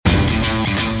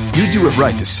You do it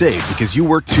right to save because you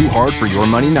work too hard for your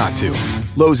money not to.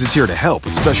 Lowe's is here to help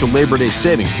with special Labor Day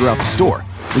savings throughout the store.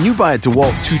 When you buy a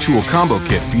DeWalt 2-tool combo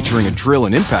kit featuring a drill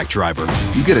and impact driver,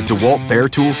 you get a DeWalt bare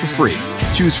tool for free.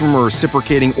 Choose from a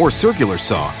reciprocating or circular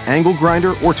saw, angle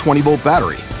grinder, or 20-volt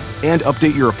battery. And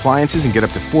update your appliances and get up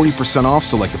to 40% off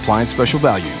select appliance special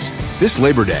values. This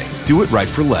Labor Day, do it right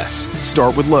for less.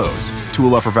 Start with Lowe's.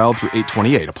 Tool offer valid through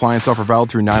 8/28. Appliance offer valid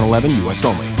through 9/11, U.S.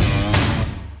 only.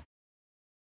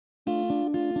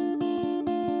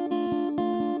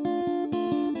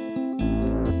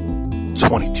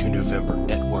 22 November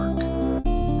Network,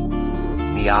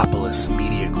 Neopolis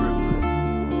Media Group.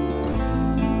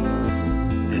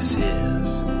 This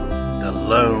is the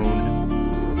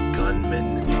Lone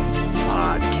Gunman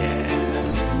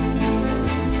Podcast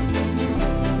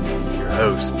with your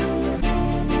host,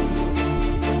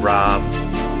 Rob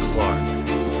Clark,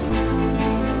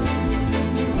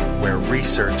 where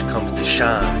research comes to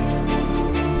shine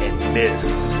and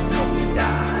myths come to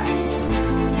die.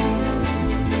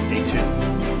 Stay tuned.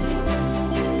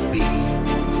 Be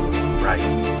right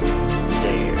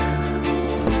there.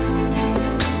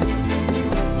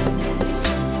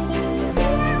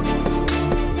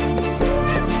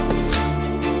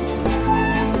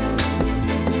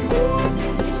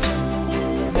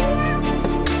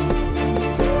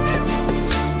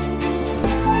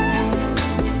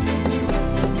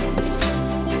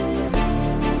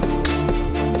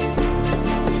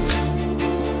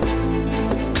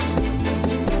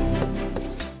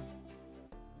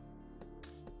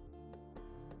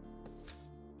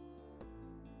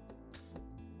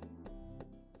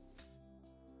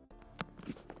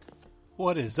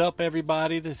 What is up,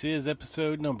 everybody? This is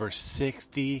episode number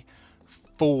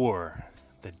 64,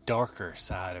 The Darker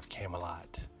Side of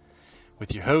Camelot,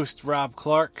 with your host, Rob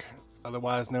Clark,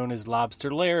 otherwise known as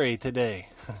Lobster Larry today.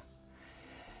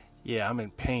 Yeah, I'm in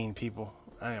pain, people.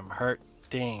 I am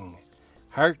hurting.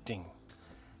 Ended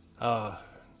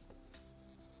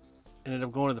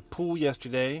up going to the pool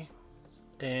yesterday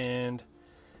and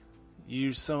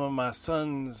used some of my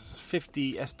son's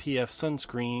 50 SPF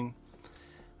sunscreen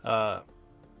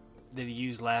that he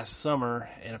used last summer,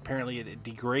 and apparently it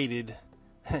degraded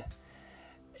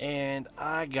and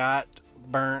I got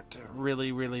burnt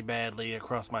really, really badly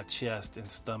across my chest and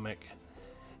stomach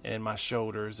and my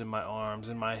shoulders and my arms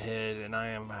and my head, and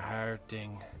I am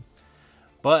hurting.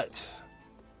 But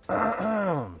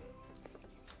I'm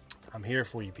here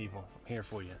for you, people. I'm here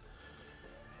for you.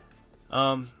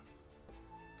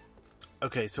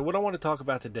 Okay, so what I want to talk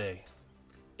about today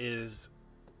is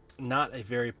not a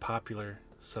very popular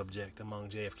subject among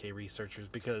JFK researchers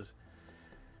because,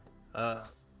 the I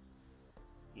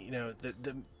don't know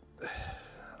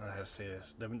how to say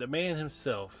this. The man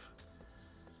himself,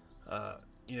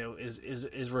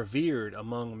 is revered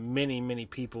among many, many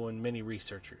people and many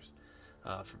researchers.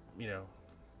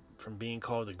 From being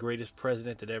called the greatest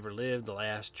president that ever lived, the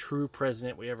last true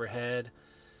president we ever had.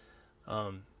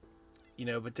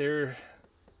 But there,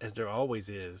 as there always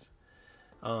is,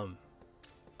 a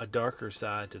darker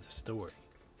side to the story.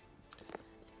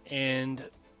 And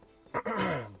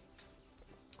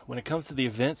when it comes to the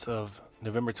events of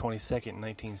November 22nd,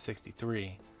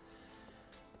 1963,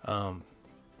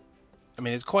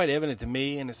 it's quite evident to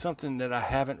me, and it's something that I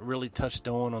haven't really touched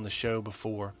on the show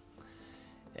before,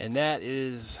 and that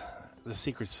is the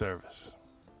Secret Service.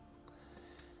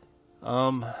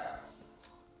 I'm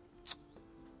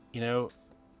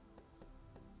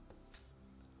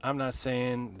not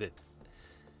saying that,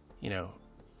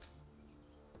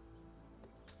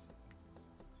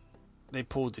 they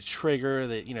pulled the trigger,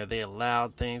 that, they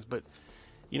allowed things, but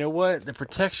you know what? The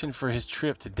protection for his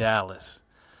trip to Dallas,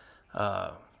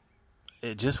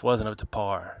 it just wasn't up to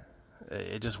par.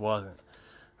 It just wasn't.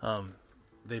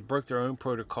 They broke their own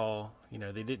protocol.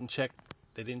 They didn't check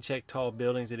tall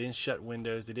buildings. They didn't shut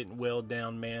windows. They didn't weld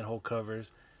down manhole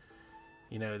covers.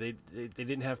 They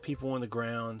didn't have people on the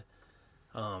ground.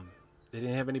 They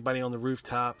didn't have anybody on the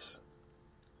rooftops.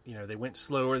 They went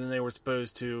slower than they were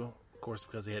supposed to, of course,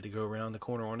 because they had to go around the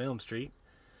corner on Elm Street.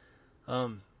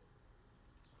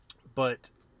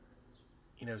 But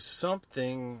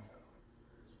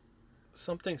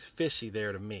something's fishy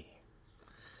there to me.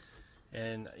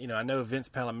 And I know Vince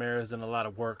Palomera's done a lot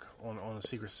of work on the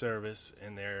Secret Service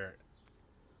and their,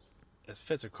 as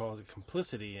Fetzer calls it,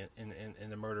 complicity in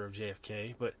the murder of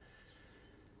JFK. But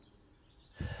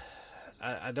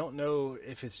I don't know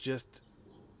if it's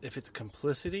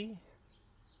complicity,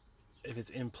 if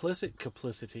it's implicit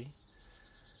complicity,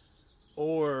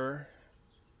 or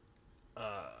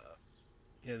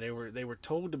they were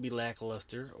told to be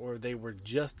lackluster, or they were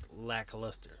just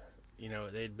lackluster.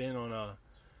 They'd been on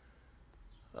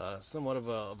somewhat of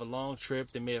a long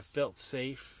trip. They may have felt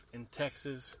safe in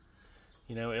Texas,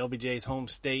 LBJ's home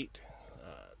state.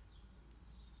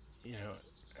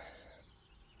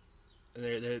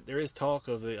 There is talk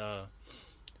of that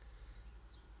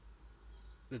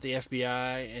the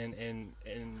FBI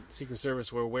and Secret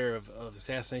Service were aware of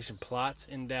assassination plots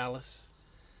in Dallas.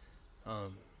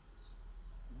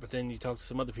 But then you talk to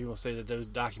some other people and say that those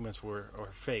documents were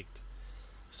faked.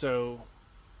 So,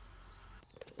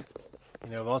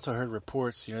 I've also heard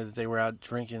reports, that they were out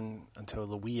drinking until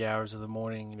the wee hours of the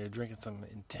morning, drinking some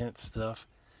intense stuff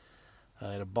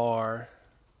at a bar.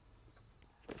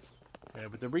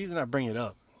 But the reason I bring it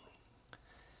up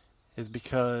is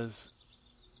because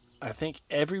I think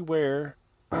everywhere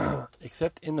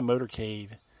except in the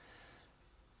motorcade,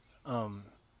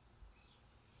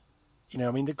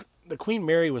 the Queen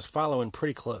Mary was following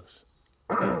pretty close.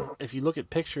 If you look at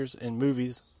pictures and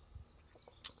movies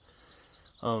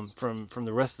from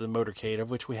the rest of the motorcade,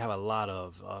 of which we have a lot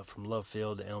of, from Love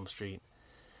Field to Elm Street,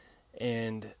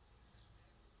 and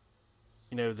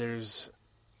there's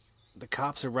the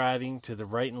cops are riding to the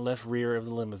right and left rear of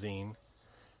the limousine,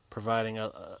 providing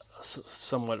a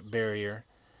somewhat barrier.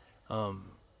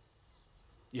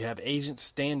 You have agents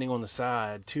standing on the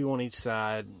side, two on each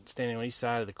side, standing on each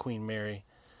side of the Queen Mary,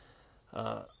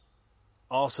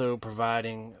 also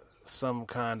providing some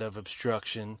kind of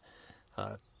obstruction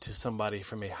to somebody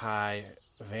from a high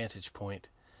vantage point.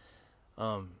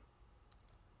 And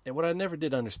what I never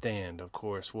did understand, of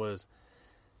course, was,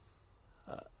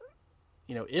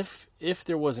 if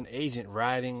there was an agent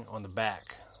riding on the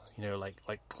back,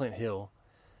 like Clint Hill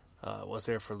was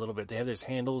there for a little bit. They have those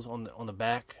handles on the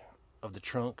back of the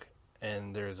trunk,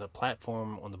 and there's a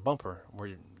platform on the bumper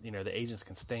where the agents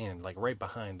can stand, like right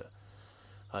behind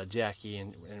Jackie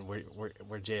and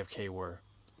where JFK were.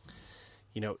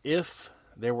 If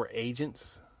there were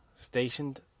agents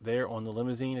stationed there on the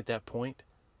limousine at that point,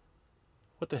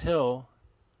 what the hell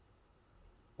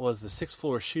was the sixth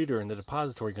floor shooter in the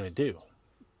depository going to do?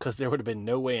 Because there would have been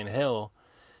no way in hell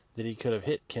that he could have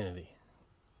hit Kennedy.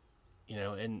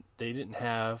 And they didn't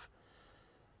have,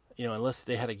 unless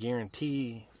they had a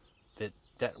guarantee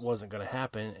that wasn't going to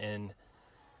happen. And,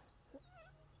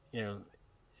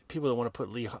 people that want to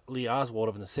put Lee Oswald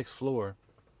up in the sixth floor,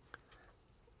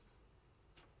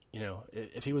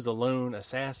 if he was a lone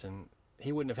assassin,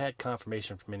 he wouldn't have had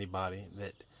confirmation from anybody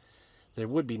that there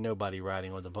would be nobody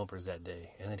riding on the bumpers that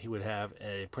day, and that he would have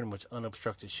a pretty much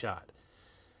unobstructed shot,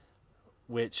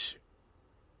 which,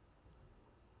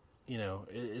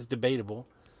 is debatable.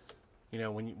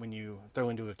 When you throw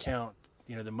into account,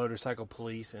 the motorcycle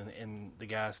police and the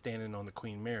guy standing on the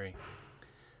Queen Mary,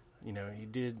 he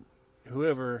did,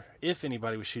 if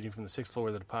anybody was shooting from the sixth floor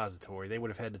of the depository, they would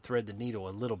have had to thread the needle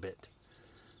a little bit,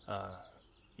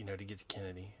 to get to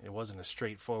Kennedy. It wasn't a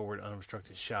straightforward,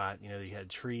 unobstructed shot. You had a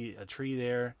tree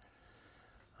there.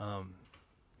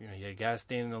 You had guys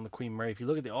standing on the Queen Mary. If you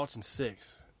look at the Auction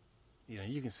 6,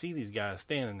 you can see these guys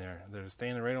standing there. They're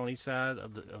standing right on each side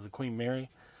of the Queen Mary.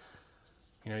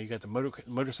 You got the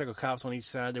motorcycle cops on each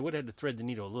side. They would have had to thread the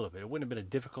needle a little bit. It wouldn't have been a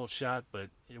difficult shot, but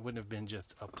it wouldn't have been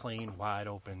just a plain, wide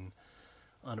open,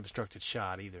 unobstructed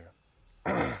shot either.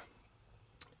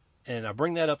 And I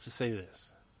bring that up to say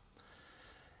this.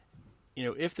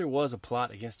 If there was a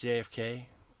plot against JFK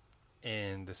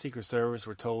and the Secret Service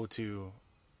were told to,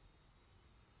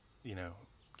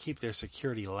 keep their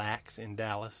security lax in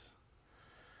Dallas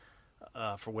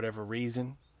for whatever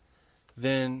reason,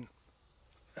 then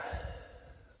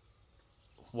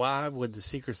why would the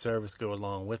Secret Service go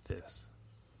along with this?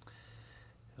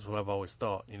 Is what I've always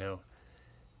thought.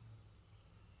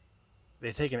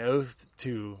 They take an oath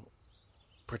to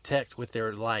protect with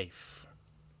their life,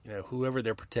 whoever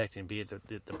they're protecting, be it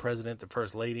the president, the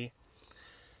first lady,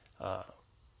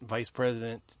 vice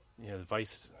president, the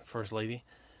vice first lady,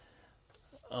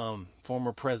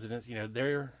 former presidents.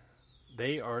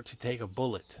 They are to take a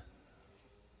bullet,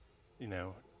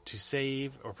 to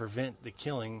save or prevent the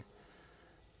killing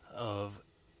of,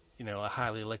 a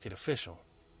highly elected official.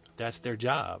 That's their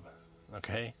job,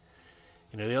 okay?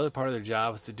 The other part of their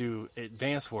job is to do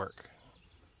advance work,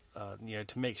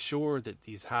 to make sure that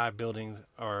these high buildings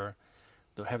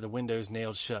they'll have the windows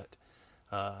nailed shut,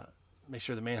 make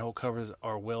sure the manhole covers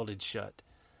are welded shut,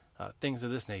 things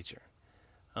of this nature.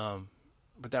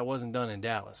 But that wasn't done in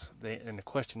Dallas. And the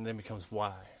question then becomes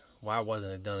why? Why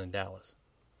wasn't it done in Dallas?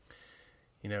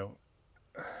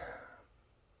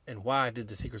 And why did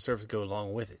the Secret Service go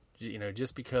along with it?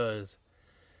 Just because,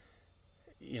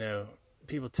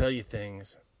 people tell you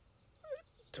things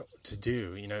to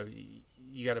do,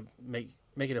 you got to make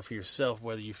it up for yourself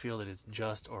whether you feel that it's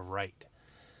just or right.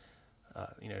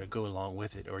 to go along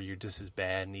with it, or you're just as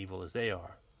bad and evil as they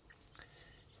are.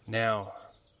 Now,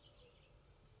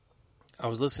 I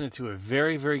was listening to a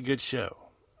very, very good show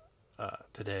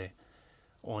today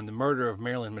on the murder of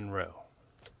Marilyn Monroe.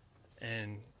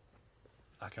 And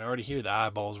I can already hear the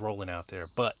eyeballs rolling out there.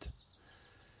 But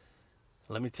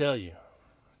let me tell you,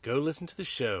 go listen to the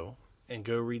show and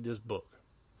go read this book.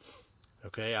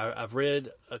 Okay, I've read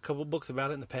a couple books about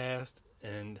it in the past,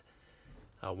 and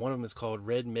one of them is called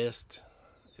Red Mist.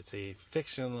 It's a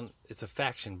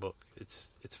faction book.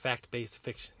 It's fact-based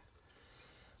fiction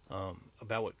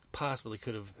about what possibly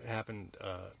could have happened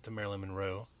to Marilyn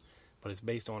Monroe, but it's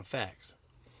based on facts.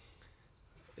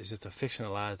 It's just a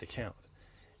fictionalized account.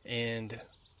 And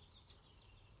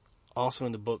also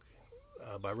in the book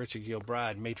by Richard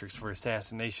Gilbride, Matrix for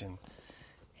Assassination,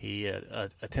 he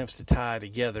attempts to tie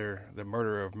together the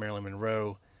murder of Marilyn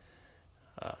Monroe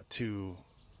to,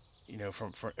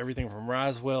 from everything from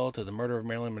Roswell to the murder of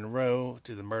Marilyn Monroe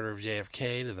to the murder of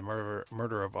JFK to the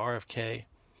murder of RFK,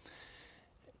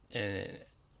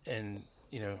 and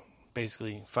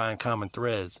basically find common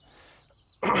threads.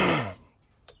 And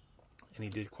he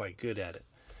did quite good at it.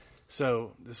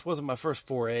 So this wasn't my first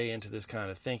foray into this kind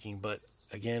of thinking, but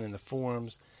again, in the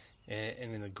forums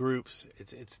and in the groups,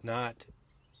 it's not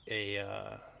a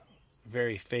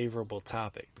very favorable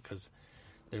topic, because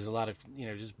there's a lot of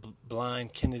just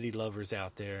blind Kennedy lovers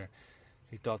out there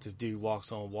who thought this dude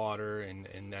walks on water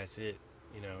and that's it.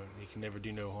 He can never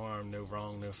do no harm, no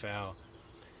wrong, no foul.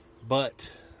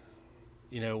 But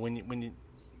when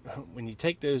you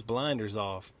take those blinders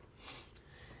off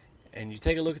and you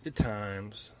take a look at the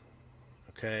times,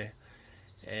 okay,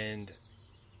 and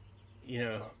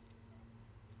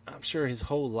I'm sure his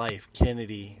whole life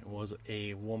Kennedy was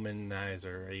a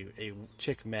womanizer, a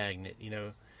chick magnet,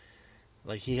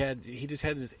 like he just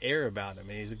had this air about him,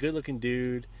 and he's a good looking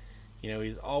dude,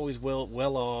 he's always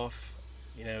well off,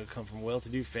 come from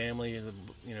well-to-do family,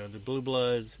 the Blue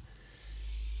Bloods,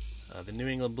 the New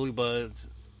England Blue Bloods,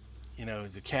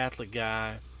 he's a Catholic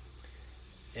guy,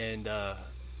 and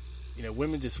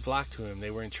women just flocked to him.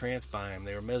 They were entranced by him.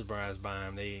 They were mesmerized by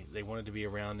him. They wanted to be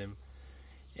around him.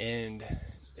 And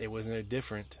it was no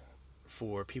different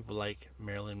for people like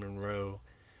Marilyn Monroe,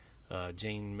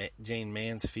 Jane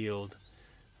Mansfield,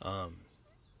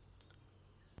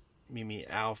 Mimi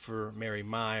Alfer, Mary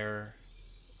Meyer,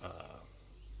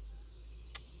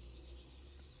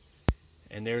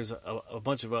 and there's a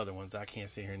bunch of other ones. I can't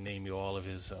sit here and name you all of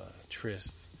his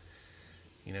trysts.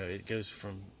 It goes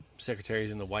from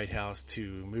secretaries in the White House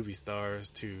to movie stars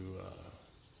to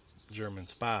German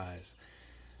spies.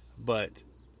 But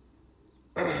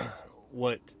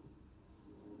what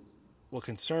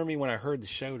concerned me when I heard the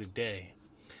show today,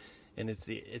 and it's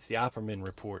the Opperman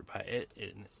Report by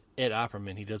Ed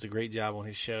Opperman. He does a great job on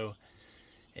his show,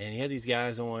 and he had these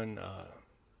guys on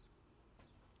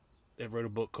that wrote a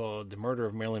book called The Murder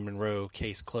of Marilyn Monroe,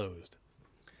 Case Closed,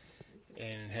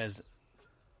 and it has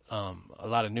a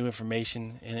lot of new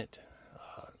information in it.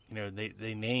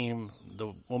 They name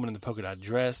the woman in the polka dot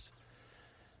dress.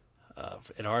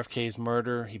 At RFK's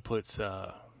murder, he puts,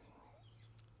 I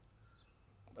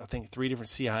think, 3 different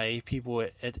CIA people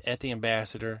at the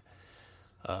ambassador.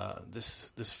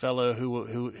 This fellow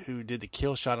who did the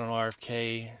kill shot on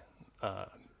RFK,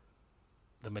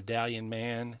 the Medallion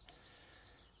Man.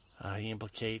 He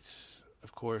implicates,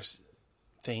 of course,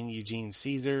 Thane Eugene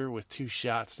Caesar with 2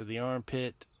 shots to the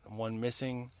armpit, 1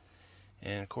 missing,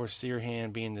 and of course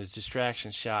Sirhan being the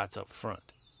distraction shots up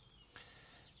front.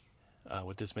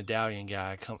 With this Medallion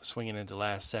guy swinging at the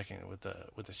last second with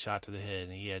a shot to the head,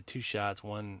 and he had 2 shots,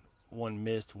 one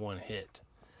missed, 1 hit.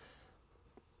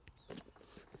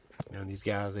 These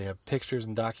guys, they have pictures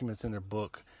and documents in their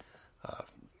book,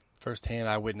 first-hand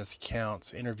eyewitness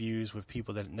accounts, interviews with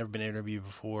people that had never been interviewed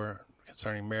before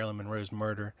concerning Marilyn Monroe's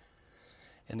murder,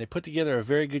 and they put together a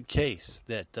very good case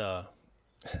that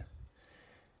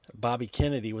Bobby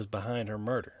Kennedy was behind her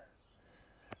murder.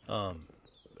 A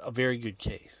very good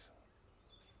case.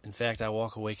 In fact, I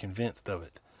walk away convinced of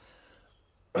it.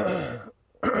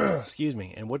 Excuse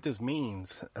me. And what this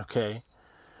means, okay,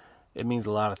 it means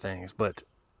a lot of things, but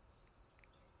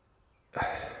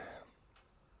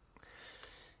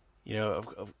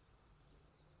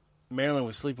Marilyn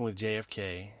was sleeping with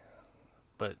JFK,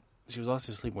 but she was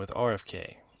also sleeping with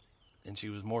RFK, and she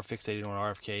was more fixated on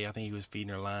RFK. I think he was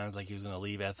feeding her lines like he was going to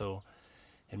leave Ethel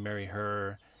and marry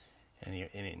her, and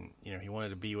he wanted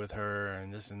to be with her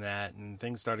and this and that, and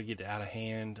things started to get out of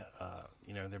hand.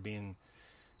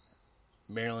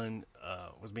 Marilyn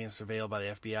was being surveilled by the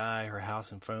FBI. Her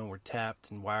house and phone were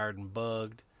tapped and wired and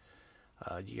bugged.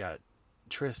 You got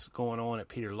trysts going on at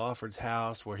Peter Lawford's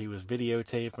house where he was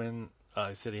videotaping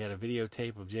He said he had a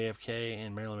videotape of JFK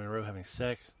and Marilyn Monroe having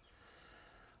sex.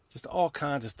 Just all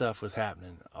kinds of stuff was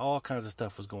happening. All kinds of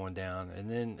stuff was going down. And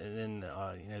then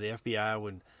the FBI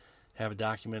would have a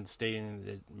document stating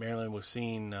that Marilyn was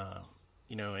seen,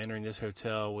 entering this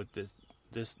hotel with this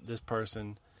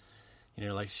person,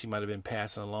 like she might have been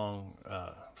passing along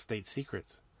state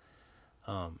secrets,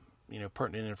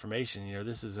 pertinent information.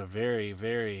 This is a very,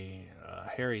 very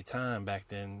hairy time back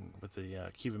then with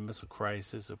the Cuban Missile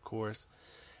Crisis, of course,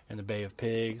 and the Bay of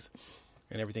Pigs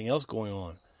and everything else going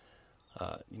on.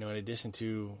 In addition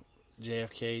to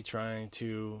JFK trying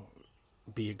to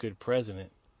be a good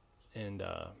president.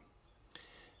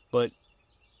 But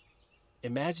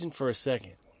imagine for a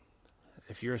second,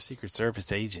 if you're a Secret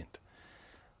Service agent,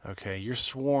 okay, you're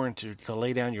sworn to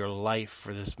lay down your life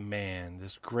for this man,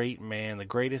 this great man, the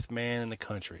greatest man in the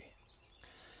country.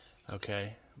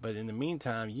 Okay, but in the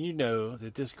meantime, you know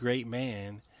that this great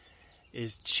man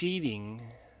is cheating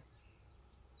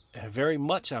very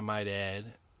much, I might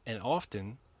add, and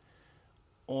often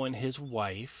on his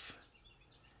wife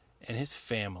and his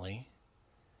family.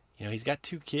 He's got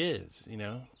 2 kids,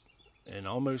 and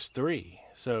almost 3.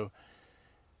 So,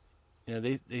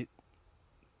 it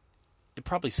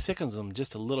probably sickens them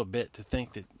just a little bit to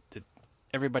think that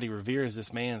everybody reveres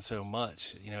this man so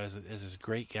much, as this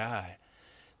great guy,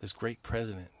 this great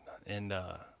president. And,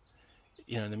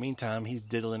 in the meantime, he's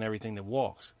diddling everything that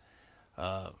walks.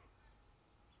 I'm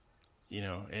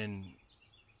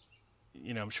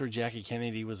sure Jackie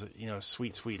Kennedy was a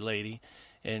sweet, sweet lady,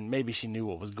 and maybe she knew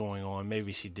what was going on.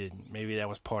 Maybe she didn't. Maybe that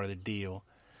was part of the deal.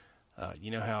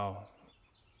 How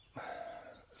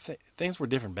things were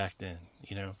different back then.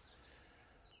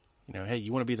 Hey,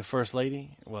 you want to be the first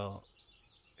lady? Well,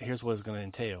 here's what it's going to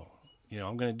entail.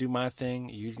 I'm going to do my thing.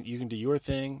 You can do your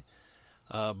thing.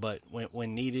 But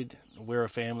when needed, we're a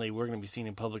family. We're going to be seen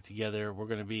in public together. We're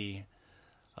going to be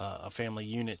a family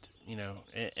unit,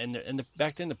 and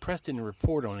back then the press didn't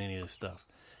report on any of this stuff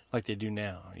like they do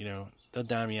now. They'll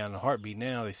dime you out in a heartbeat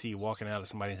now. They see you walking out of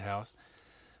somebody's house,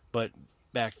 but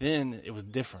back then it was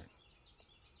different.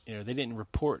 They didn't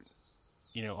report,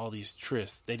 all these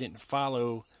trysts. They didn't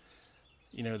follow,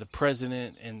 the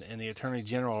president and the attorney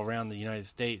general around the United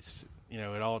States,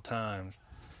 at all times,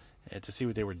 to see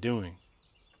what they were doing.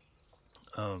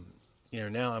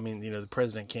 Now, the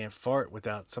president can't fart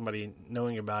without somebody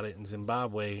knowing about it in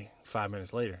Zimbabwe 5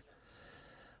 minutes later.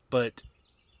 But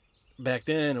back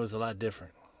then, it was a lot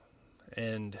different.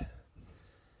 And,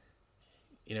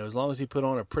 as long as he put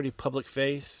on a pretty public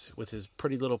face with his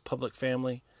pretty little public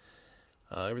family,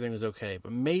 everything was okay.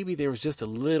 But maybe there was just a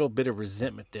little bit of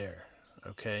resentment there,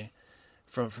 okay,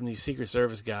 from these Secret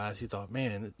Service guys who thought,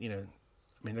 man,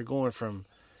 they're going from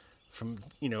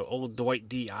old Dwight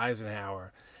D.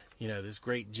 Eisenhower, this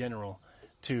great general,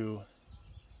 to,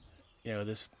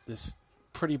 this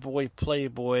pretty boy,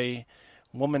 playboy,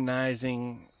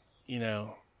 womanizing,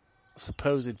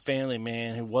 supposed family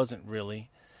man who wasn't really,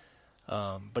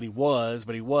 but he wasn't,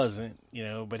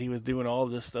 but he was doing all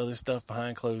this other stuff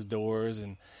behind closed doors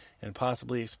and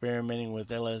possibly experimenting with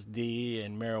LSD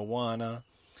and marijuana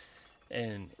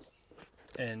and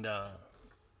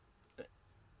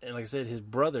like I said, his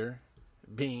brother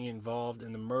being involved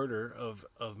in the murder of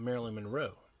Marilyn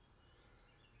Monroe.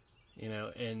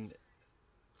 And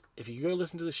if you go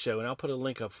listen to the show, and I'll put a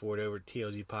link up for it over at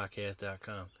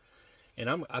tlgpodcast.com. And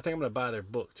I think I'm going to buy their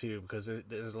book too, because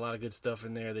there's a lot of good stuff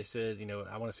in there. They said,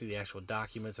 I want to see the actual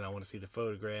documents and I want to see the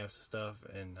photographs and stuff,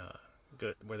 and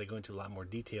where they go into a lot more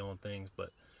detail on things.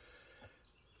 But,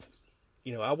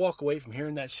 I walk away from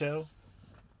hearing that show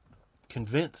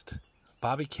convinced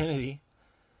Bobby Kennedy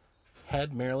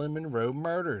had Marilyn Monroe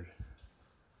murdered.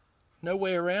 No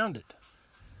way around it.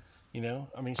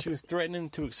 She was threatening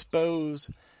to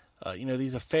expose,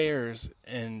 these affairs,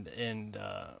 and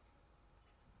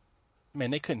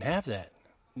man, they couldn't have that.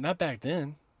 Not back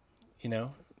then,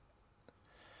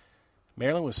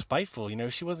 Marilyn was spiteful.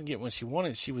 She wasn't getting what she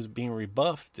wanted. She was being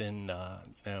rebuffed, and,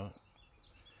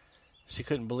 she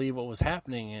couldn't believe what was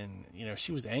happening, and,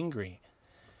 she was angry.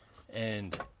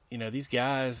 And, these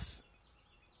guys...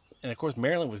 And, of course,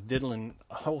 Marilyn was diddling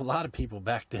a whole lot of people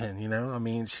back then,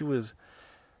 She was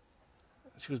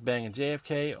banging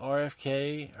JFK,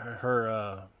 RFK,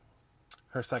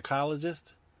 her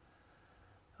psychologist,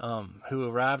 who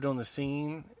arrived on the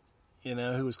scene,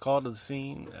 who was called to the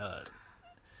scene,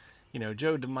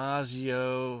 Joe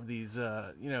DiMaggio, these,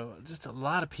 just a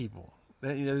lot of people.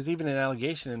 There's even an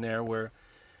allegation in there where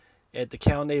at the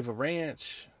Cal Neva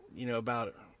Ranch,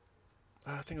 about,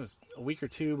 I think it was a week or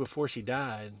two before she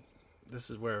died, this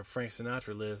is where Frank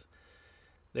Sinatra lives,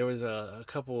 there was a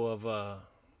couple of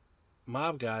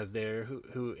mob guys there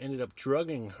who ended up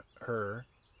drugging her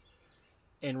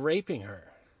and raping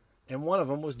her. And one of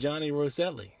them was Johnny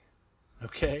Roselli.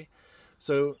 Okay?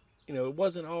 So, it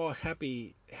wasn't all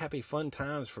happy fun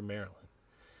times for Marilyn.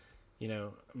 I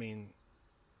mean,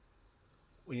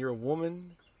 when you're a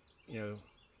woman,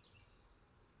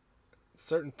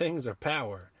 certain things are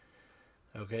power.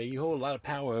 Okay? You hold a lot of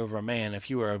power over a man if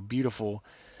you are a beautiful,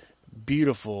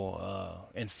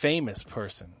 and famous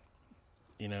person.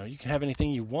 You can have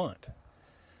anything you want.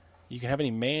 You can have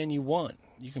any man you want.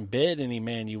 You can bed any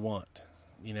man you want.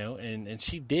 And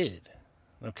she did.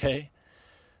 Okay?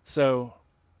 So,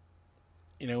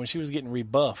 when she was getting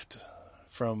rebuffed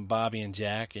from Bobby and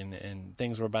Jack and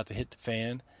things were about to hit the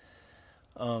fan,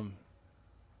 and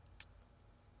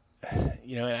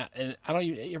I don't.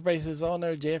 Everybody says, "Oh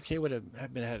no, JFK would have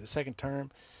had a second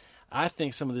term." I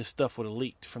think some of this stuff would have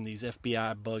leaked from these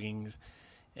FBI buggings,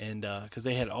 and because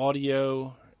they had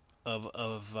audio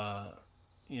of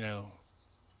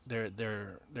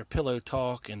their pillow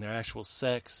talk and their actual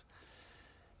sex,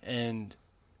 and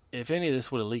if any of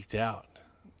this would have leaked out,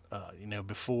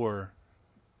 before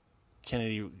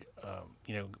Kennedy,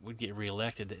 would get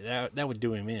reelected, that would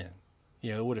do him in.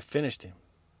 It would have finished him.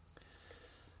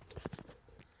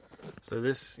 So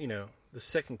this, the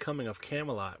second coming of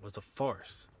Camelot was a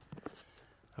farce.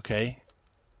 Okay?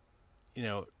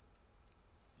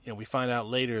 We find out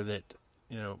later that,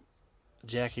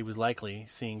 Jackie was likely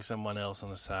seeing someone else on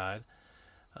the side,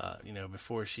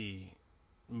 before she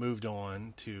moved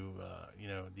on to,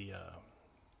 the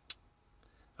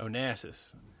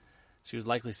Onassis. She was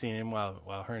likely seeing him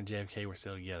while her and JFK were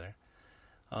still together.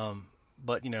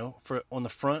 But, for on the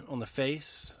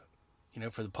face,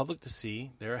 for the public to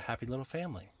see, they're a happy little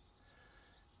family.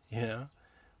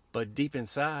 But deep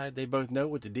inside, they both know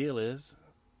what the deal is,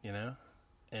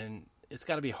 and it's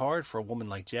got to be hard for a woman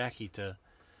like Jackie to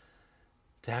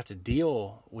have to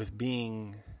deal with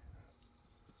being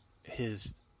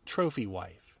his trophy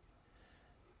wife,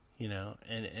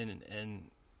 and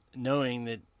knowing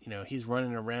that, he's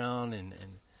running around and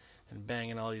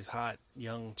banging all these hot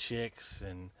young chicks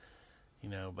and,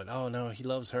 but oh no, he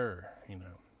loves her,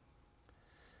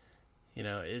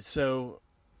 it's so,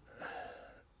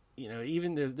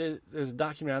 even there's a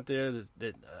document out there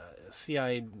that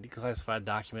CIA declassified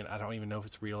document. I don't even know if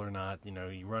it's real or not.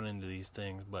 You run into these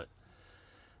things, but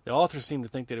the authors seem to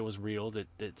think that it was real,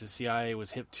 that the CIA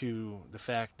was hip to the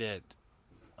fact that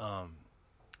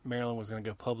Marilyn was going to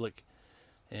go public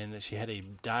and that she had a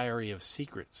diary of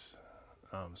secrets,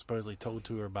 supposedly told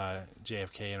to her by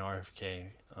JFK and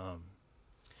RFK,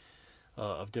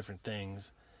 of different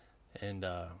things. And,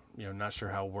 not sure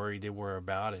how worried they were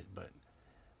about it, but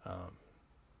I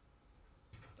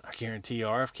guarantee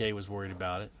RFK was worried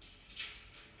about it.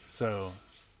 So,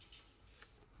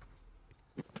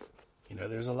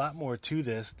 there's a lot more to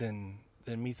this than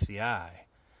meets the eye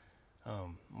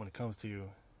when it comes to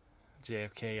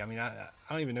JFK. I mean, I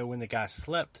don't even know when the guy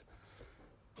slept.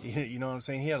 You know what I'm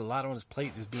saying? He had a lot on his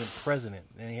plate just being president,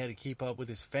 and he had to keep up with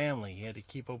his family. He had to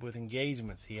keep up with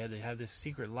engagements. He had to have this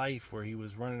secret life where he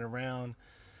was running around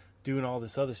doing all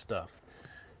this other stuff.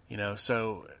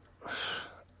 So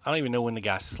I don't even know when the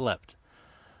guy slept.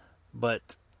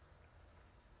 But,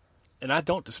 and I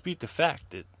don't dispute the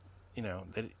fact that,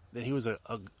 that he was a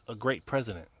great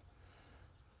president.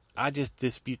 I just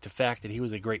dispute the fact that he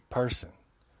was a great person.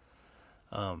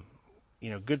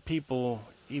 Good people,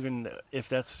 even if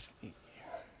that's,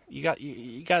 you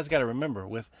guys got to remember,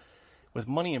 with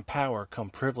money and power come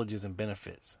privileges and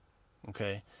benefits.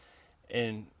 Okay.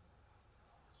 And,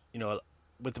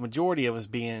 with the majority of us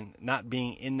not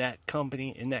being in that company,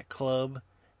 in that club,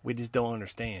 we just don't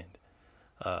understand.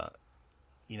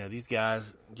 These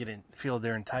guys feel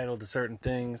they're entitled to certain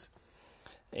things,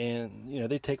 and,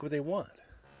 they take what they want.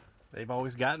 They've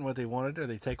always gotten what they wanted, or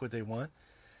they take what they want.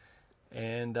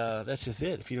 And that's just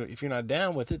it. If you're not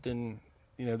down with it, then,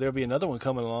 there'll be another one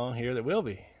coming along here that will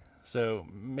be. So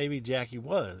maybe Jackie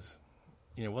was.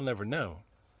 We'll never know.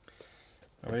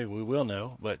 Or maybe we will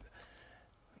know, but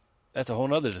that's a whole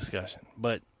nother discussion.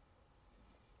 But,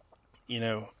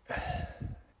 it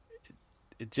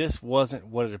just wasn't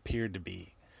what it appeared to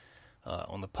be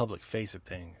on the public face of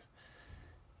things.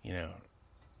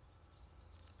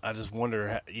 I just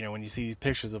wonder, when you see these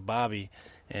pictures of Bobby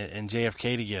and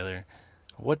JFK together,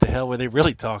 what the hell were they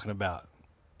really talking about?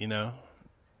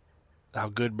 How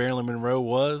good Marilyn Monroe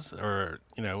was, or,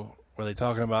 were they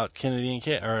talking about Kennedy and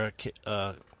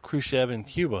Khrushchev in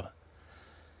Cuba?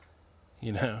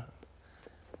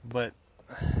 But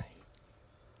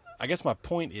I guess my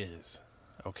point is,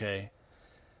 okay,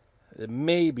 that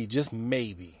maybe, just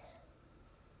maybe,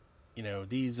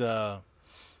 these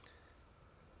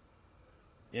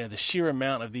the sheer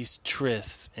amount of these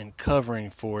trysts and covering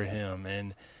for him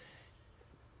and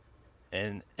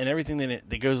everything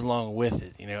that goes along with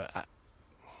it.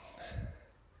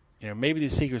 Maybe the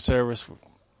Secret Service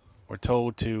were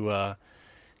told to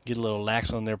get a little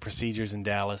lax on their procedures in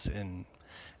Dallas, and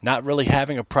not really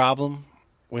having a problem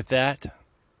with that.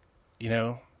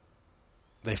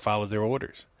 They followed their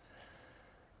orders.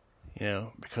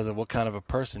 Because of what kind of a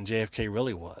person JFK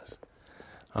really was.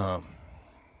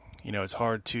 It's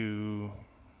hard to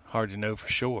know for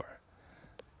sure.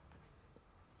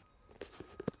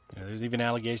 There's even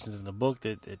allegations in the book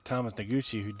that Thomas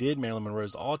Noguchi, who did Marilyn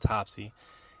Monroe's autopsy,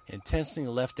 intentionally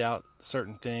left out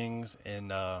certain things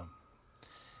and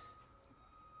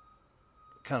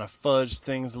kind of fudged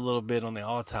things a little bit on the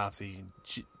autopsy,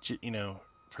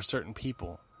 for certain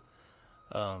people,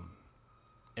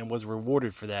 and was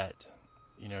rewarded for that,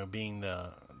 being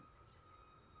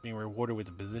rewarded with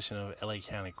the position of LA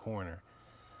County Coroner,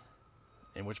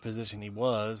 in which position he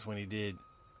was when he did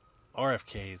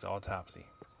RFK's autopsy,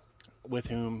 with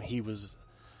whom he was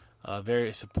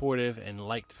very supportive and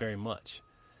liked very much.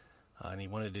 And he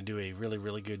wanted to do a really,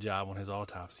 really good job on his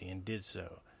autopsy, and did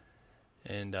so.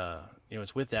 And,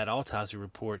 it's with that autopsy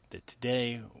report that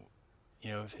today,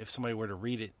 if somebody were to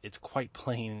read it, it's quite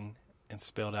plain and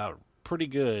spelled out pretty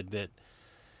good that,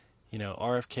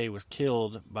 RFK was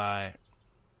killed by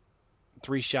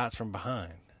 3 shots from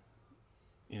behind.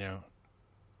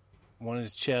 One in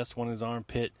his chest, one in his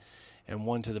armpit, and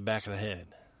one to the back of the head.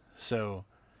 So,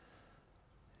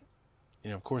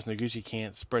 of course, Noguchi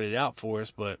can't spread it out for us,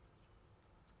 but,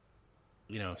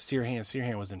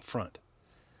 Sirhan was in front.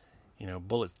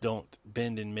 Bullets don't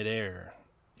bend in midair,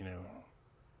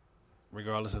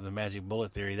 regardless of the magic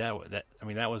bullet theory. That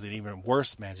was an even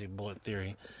worse magic bullet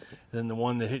theory than the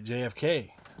one that hit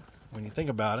JFK, when you think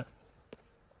about it.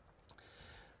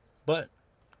 But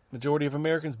majority of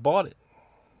Americans bought it.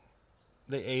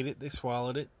 They ate it, they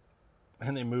swallowed it,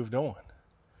 and they moved on.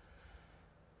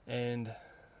 And,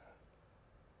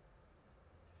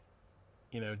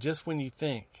 just when you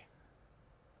think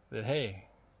that, hey,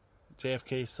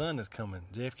 JFK's son is coming,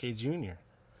 JFK Jr.,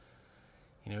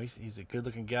 he's a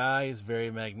good-looking guy. He's very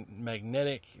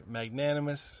magnetic,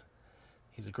 magnanimous.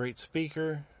 He's a great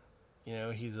speaker.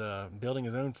 He's building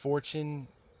his own fortune,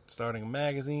 starting a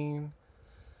magazine.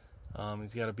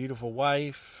 He's got a beautiful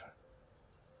wife,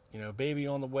 baby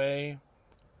on the way.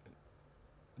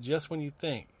 Just when you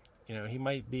think, he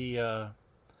might be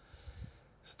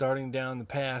starting down the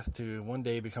path to one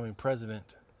day becoming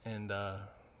president, and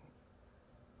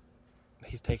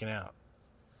he's taken out.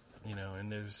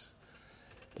 And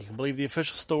you can believe the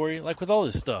official story, like with all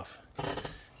this stuff.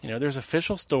 There's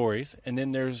official stories, and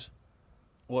then there's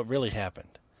what really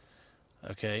happened.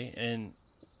 Okay? And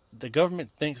the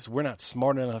government thinks we're not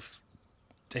smart enough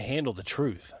to handle the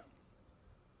truth.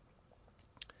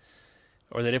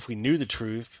 Or that if we knew the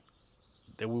truth,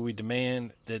 that we would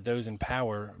demand that those in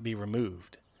power be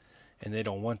removed. And they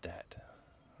don't want that.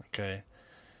 Okay?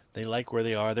 They like where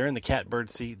they are. They're in the catbird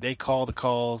seat. They call the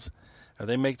calls, or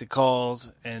they make the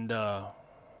calls, and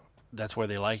that's where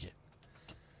they like it.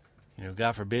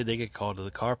 God forbid they get called to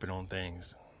the carpet on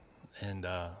things. And,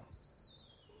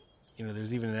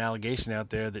 there's even an allegation out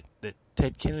there that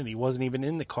Ted Kennedy wasn't even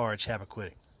in the car at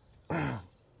Chappaquiddick. That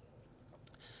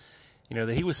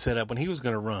he was set up when he was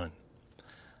going to run.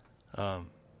 And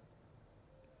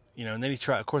then he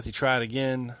tried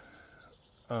again.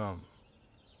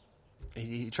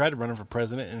 He tried to run for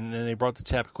president, and then they brought the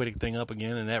Chappaquiddick thing up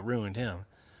again, and that ruined him.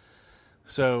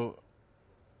 So,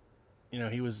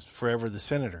 he was forever the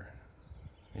senator,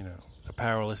 the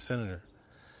powerless senator.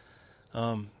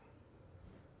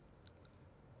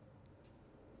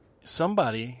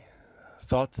 Somebody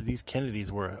thought that these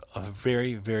Kennedys were a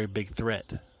very, very big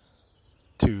threat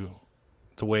to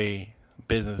the way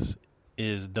business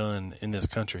is done in this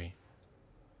country.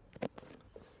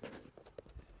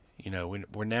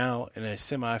 We're now in a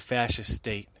semi-fascist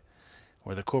state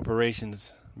where the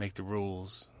corporations make the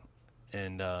rules,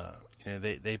 and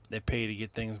they pay to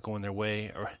get things going their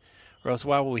way, or else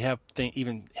why would we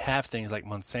even have things like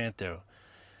Monsanto?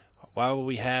 Why would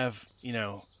we have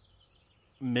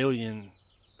million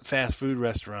fast food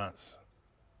restaurants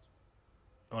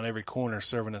on every corner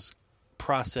serving us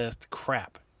processed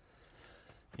crap?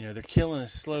 They're killing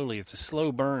us slowly. It's a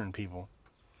slow burn, people.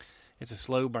 It's a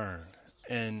slow burn.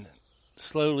 And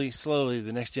slowly,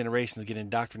 the next generations get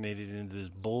indoctrinated into this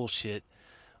bullshit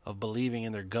of believing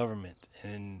in their government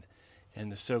and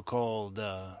the so-called,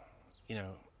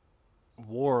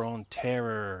 war on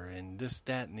terror and this,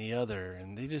 that, and the other.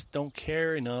 And they just don't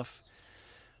care enough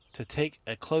to take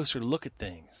a closer look at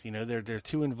things. You know, they're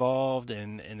too involved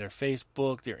in their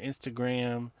Facebook, their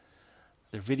Instagram,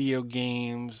 their video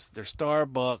games, their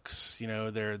Starbucks, you know,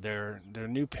 their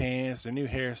new pants, their new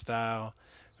hairstyle,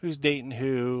 who's dating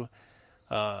who,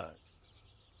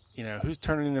 you know, who's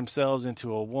turning themselves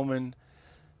into a woman.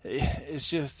 It's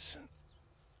just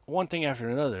one thing after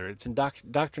another. It's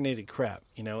indoctrinated crap,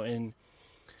 you know, and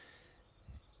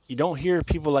you don't hear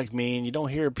people like me, and you don't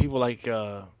hear people like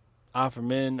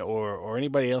Offerman or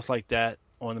anybody else like that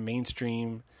on the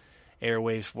mainstream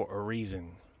airwaves for a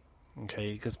reason.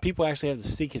 Okay, because people actually have to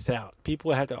seek us out.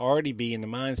 People have to already be in the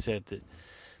mindset that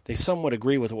they somewhat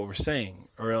agree with what we're saying,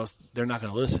 or else they're not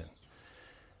going to listen.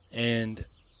 And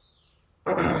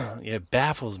it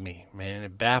baffles me, man.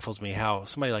 It baffles me how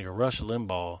somebody like a Rush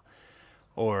Limbaugh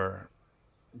or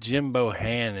Jim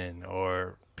Bohannon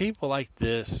or people like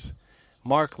this,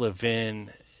 Mark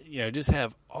Levin, you know, just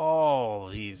have all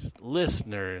these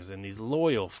listeners and these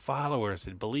loyal followers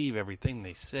that believe everything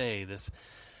they say. This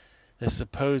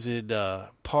supposed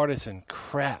partisan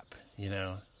crap, you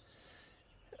know.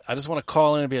 I just want to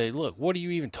call in and be like, look, what are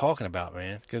you even talking about,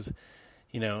 man? Because,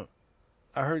 you know,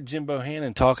 I heard Jim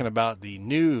Bohannon talking about the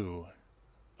new,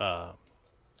 the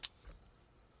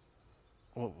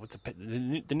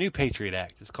new Patriot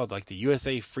Act. It's called like the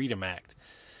USA Freedom Act,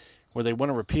 where they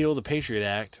want to repeal the Patriot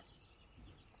Act,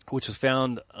 which was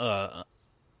found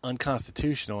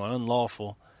unconstitutional and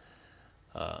unlawful.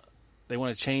 They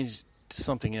want to change to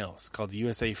something else called the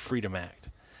USA Freedom Act.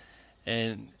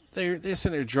 And they're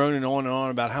sitting there droning on and on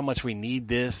about how much we need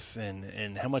this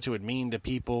and how much it would mean to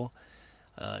people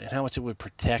and how much it would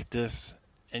protect us.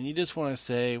 And you just want to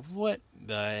say, what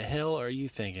the hell are you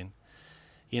thinking?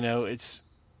 You know, it's,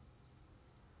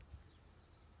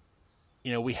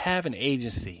 you know, we have an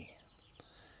agency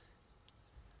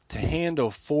to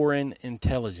handle foreign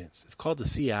intelligence. It's called the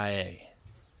CIA.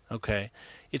 Okay?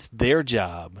 It's their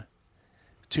job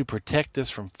to protect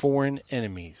us from foreign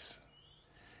enemies,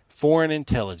 foreign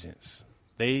intelligence.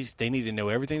 They need to know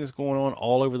everything that's going on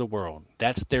all over the world.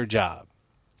 That's their job.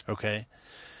 Okay?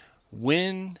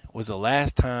 When was the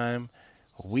last time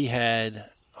we had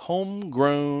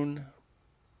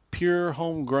pure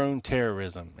homegrown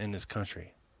terrorism in this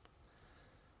country?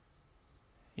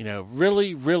 You know,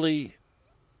 really, really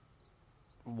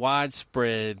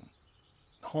widespread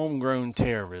homegrown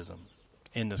terrorism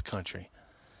in this country.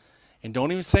 And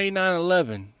don't even say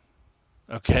 9/11,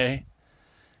 okay?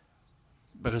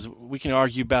 Because we can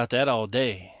argue about that all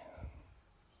day.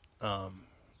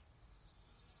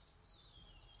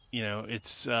 You know,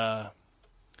 it's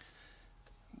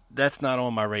that's not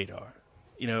on my radar.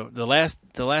 You know, the last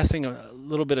thing, a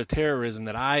little bit of terrorism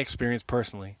that I experienced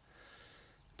personally,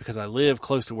 because I live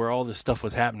close to where all this stuff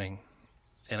was happening,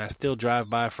 and I still drive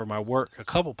by for my work a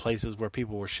couple places where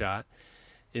people were shot,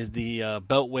 is the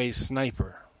Beltway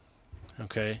sniper.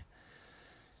 Okay,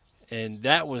 and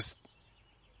that was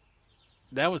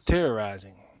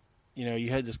terrorizing. You know, you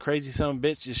had this crazy son of a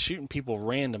bitch just shooting people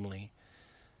randomly,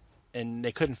 and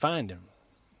they couldn't find him.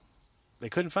 They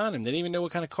didn't even know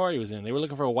what kind of car he was in. They were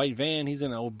looking for a white van. He's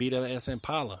in an old beat-up ass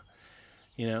Impala.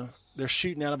 You know, they're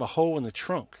shooting out of a hole in the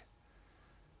trunk.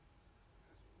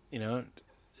 You know,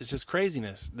 it's just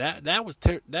craziness. That was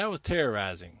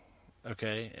terrorizing.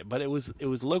 Okay, but it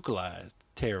was localized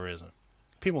terrorism.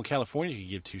 People in California could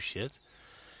give two shits.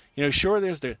 You know, sure,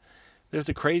 there's the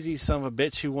crazy son of a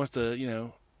bitch who wants to, you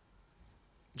know,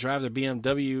 drive their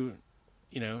BMW,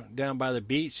 you know, down by the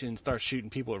beach and start shooting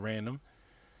people at random.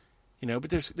 You know, but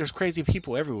there's crazy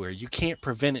people everywhere. You can't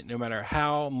prevent it no matter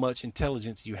how much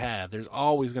intelligence you have. There's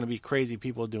always going to be crazy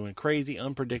people doing crazy,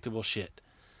 unpredictable shit.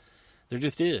 There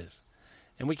just is.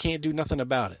 And we can't do nothing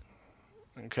about it.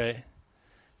 Okay?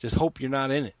 Just hope you're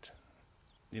not in it.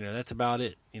 You know, that's about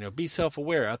it. You know, be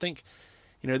self-aware. I think,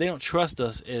 you know, they don't trust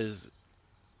us as,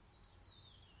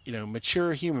 you know,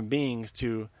 mature human beings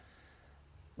to,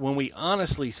 when we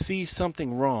honestly see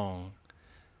something wrong,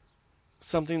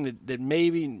 something that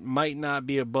maybe might not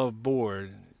be above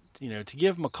board, you know, to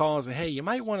give them a call and say, hey, you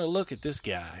might want to look at this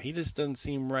guy. He just doesn't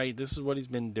seem right. This is what he's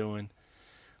been doing.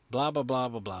 Blah, blah, blah,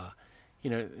 blah, blah.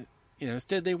 You know,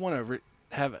 instead they want to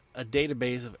have a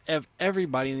database of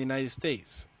everybody in the United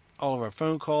States. All of our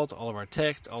phone calls, all of our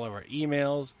texts, all of our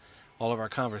emails, all of our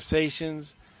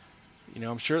conversations. You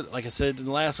know, I'm sure, like I said in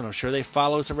the last one, I'm sure they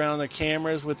follow us around on their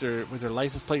cameras with their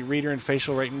license plate reader and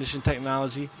facial recognition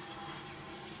technology.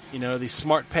 You know, these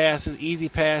smart passes, easy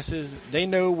passes, they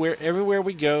know everywhere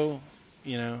we go,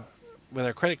 you know, with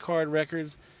our credit card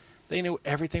records. They know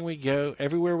everything we go,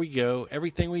 everywhere we go,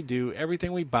 everything we do,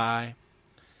 everything we buy.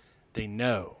 They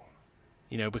know,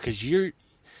 you know, because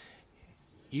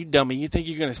You dummy, you think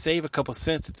you're going to save a couple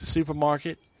cents at the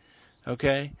supermarket,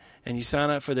 okay? And you sign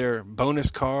up for their bonus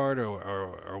card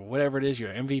or whatever it is,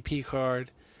 your MVP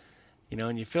card,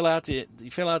 and you fill out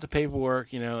the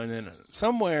paperwork, and then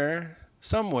somewhere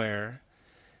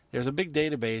there's a big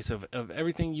database of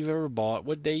everything you've ever bought,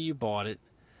 what day you bought it.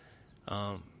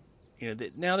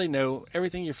 Now they know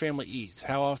everything your family eats,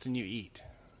 how often you eat,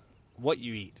 what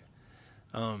you eat.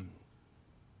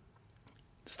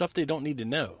 Stuff they don't need to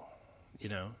know,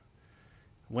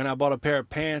 When I bought a pair of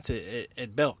pants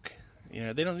at Belk,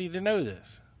 they don't need to know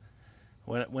this.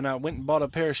 When I went and bought a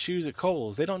pair of shoes at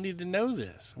Kohl's, they don't need to know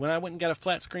this. When I went and got a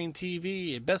flat screen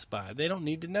TV at Best Buy, they don't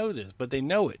need to know this, but they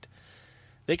know it.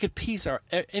 They could piece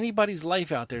anybody's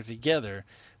life out there together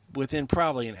within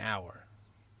probably an hour.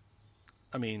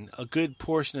 I mean, a good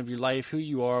portion of your life, who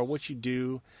you are, what you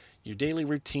do, your daily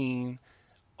routine,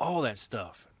 all that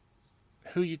stuff.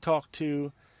 Who you talk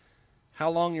to, how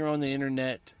long you're on the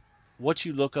internet, what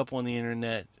you look up on the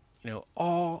internet,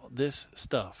 all this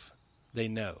stuff they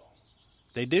know.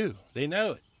 They do. They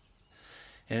know it.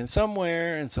 And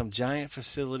somewhere in some giant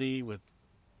facility with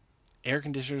air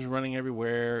conditioners running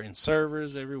everywhere and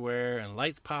servers everywhere and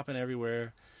lights popping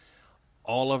everywhere,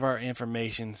 all of our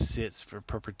information sits for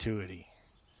perpetuity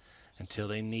until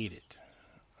they need it,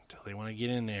 until they want to get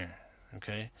in there,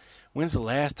 okay? When's the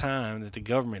last time that the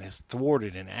government has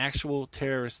thwarted an actual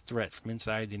terrorist threat from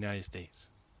inside the United States?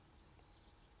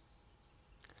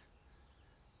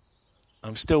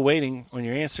 I'm still waiting on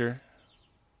your answer.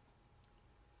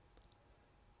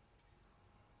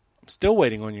 I'm still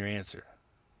waiting on your answer.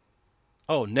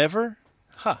 Oh, never?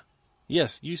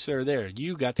 Yes, you, sir, there.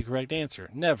 You got the correct answer.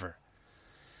 Never.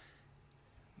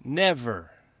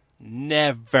 Never.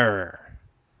 Never.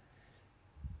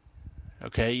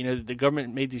 Okay, the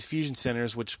government made these fusion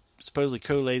centers, which supposedly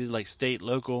collated like state,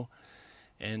 local,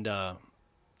 and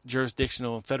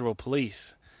jurisdictional and federal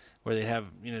police, where they have,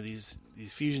 these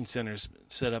fusion centers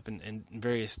set up in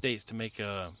various states to make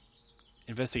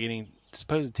investigating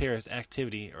supposed terrorist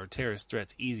activity or terrorist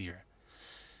threats easier.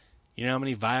 You know how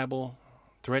many viable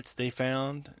threats they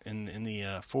found in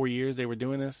the 4 years they were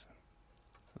doing this?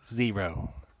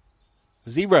 Zero.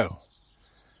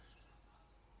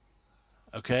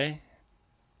 Okay?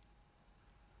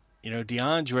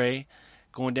 DeAndre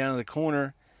going down to the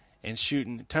corner and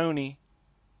shooting Tony,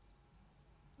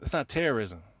 that's not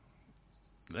terrorism.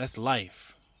 That's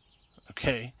life.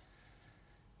 Okay?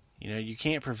 You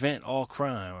can't prevent all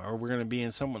crime, or we're going to be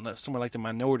in somewhere like the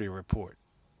Minority Report.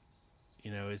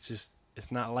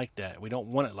 It's not like that. We don't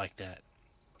want it like that.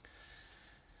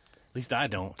 At least I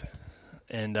don't.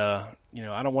 And, I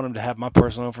don't want them to have my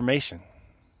personal information.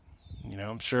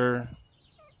 I'm sure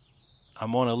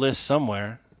I'm on a list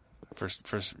somewhere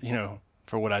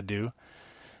for what I do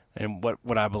and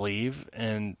what I believe,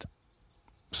 and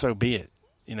so be it.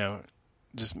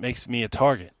 Just makes me a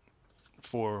target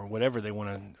for whatever they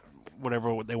want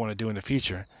to do in the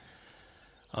future.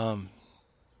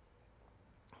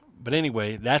 But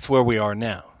anyway, that's where we are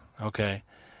now, okay?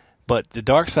 But the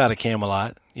dark side of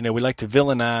Camelot, we like to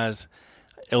villainize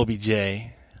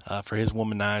LBJ for his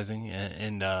womanizing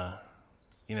and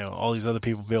all these other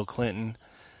people, Bill Clinton,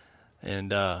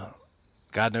 and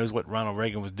God knows what Ronald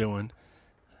Reagan was doing,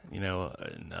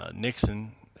 and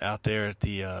Nixon out there at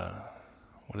the,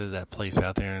 what is that place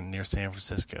out there near San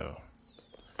Francisco?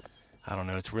 I don't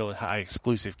know. It's a really high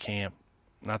exclusive camp,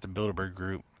 not the Bilderberg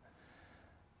Group.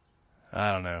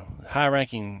 I don't know.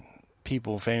 High-ranking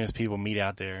people, famous people meet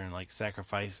out there and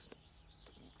sacrifice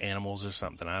animals or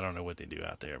something. I don't know what they do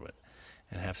out there,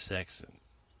 and have sex and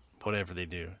whatever they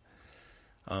do.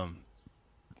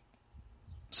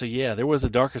 So yeah, there was a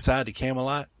darker side to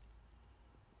Camelot,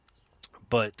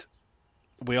 but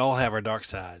we all have our dark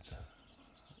sides,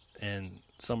 and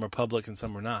some are public and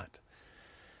some are not.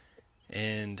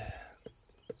 And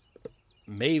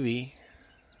maybe,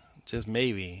 just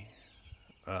maybe,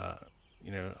 a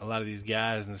lot of these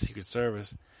guys in the Secret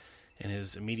Service and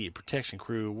his immediate protection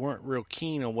crew weren't real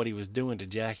keen on what he was doing to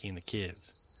Jackie and the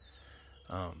kids.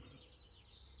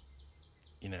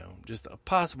 Just a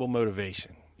possible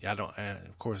motivation.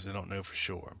 Of course, I don't know for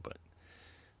sure, but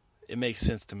it makes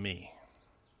sense to me.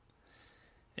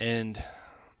 And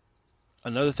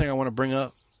another thing I want to bring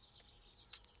up,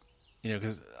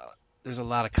 because there's a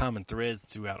lot of common threads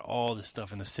throughout all this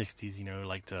stuff in the 60s,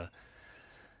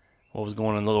 what was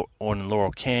going on in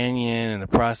Laurel Canyon and the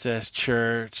Process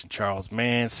Church and Charles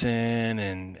Manson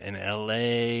and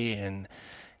L.A. and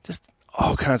just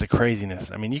all kinds of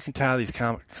craziness. I mean, you can tie these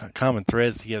common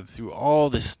threads together through all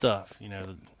this stuff,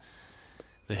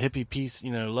 the hippie peace,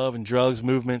 love and drugs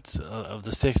movements of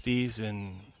the 60s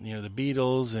and, the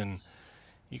Beatles and,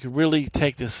 You could really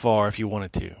take this far if you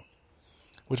wanted to.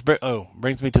 Which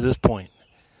brings me to this point.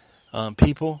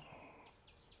 People,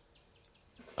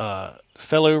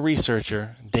 fellow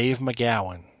researcher Dave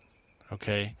McGowan,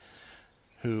 okay,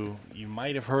 who you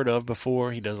might have heard of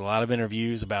before. He does a lot of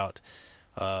interviews about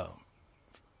how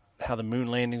the moon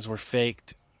landings were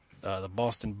faked, the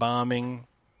Boston bombing,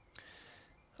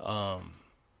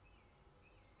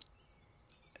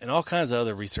 and all kinds of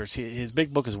other research. His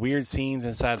big book is Weird Scenes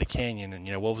Inside the Canyon, and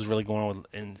what was really going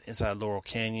on inside Laurel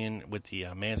Canyon with the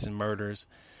Manson murders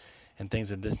and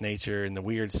things of this nature, and the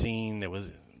weird scene that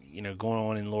was going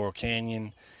on in Laurel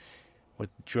Canyon with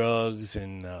drugs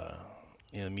and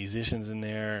musicians in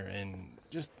there, and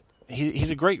just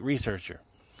he's a great researcher,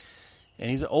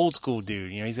 and he's an old school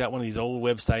dude. He's got one of these old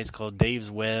websites called Dave's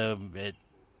Web at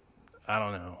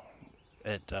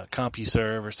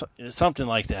CompuServe or something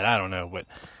like that. I don't know, but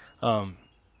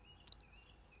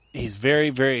he's very,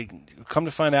 very. Come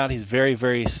to find out, he's very,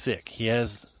 very sick. He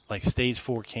has like stage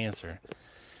 4 cancer,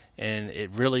 and it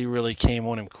really, really came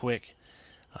on him quick,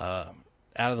 out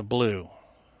of the blue.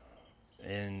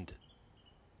 And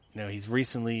he's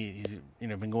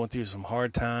been going through some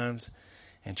hard times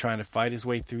and trying to fight his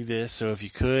way through this. So if you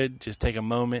could just take a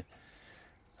moment,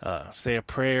 say a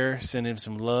prayer, send him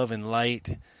some love and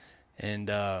light. And,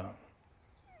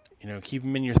 keep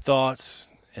him in your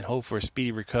thoughts and hope for a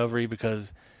speedy recovery,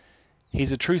 because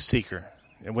he's a truth seeker.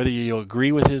 And whether you'll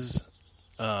agree with his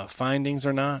findings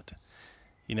or not,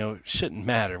 it shouldn't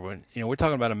matter. We're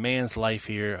talking about a man's life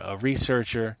here, a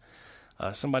researcher,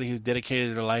 somebody who's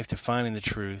dedicated their life to finding the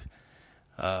truth.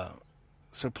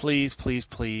 So please, please,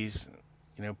 please,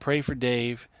 pray for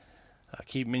Dave.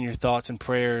 Keep him in your thoughts and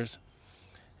prayers.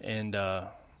 And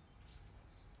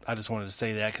I just wanted to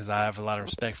say that because I have a lot of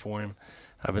respect for him.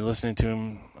 I've been listening to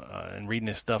him and reading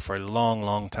his stuff for a long,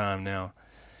 long time now.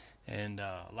 And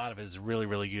a lot of it is really,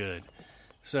 really good.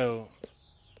 So,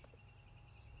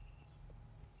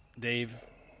 Dave,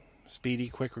 speedy,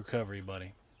 quick recovery,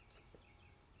 buddy.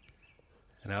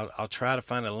 And I'll try to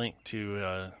find a link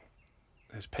to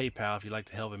his PayPal if you'd like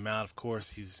to help him out. Of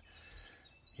course, he's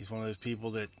one of those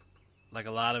people that, like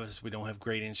a lot of us, we don't have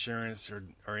great insurance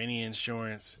or any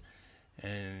insurance.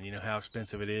 And you know how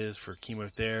expensive it is for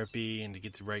chemotherapy and to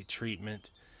get the right treatment.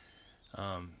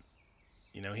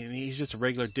 He's just a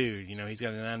regular dude. He's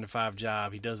got a 9-to-5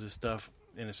 job. He does this stuff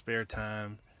in his spare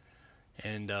time.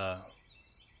 And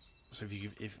so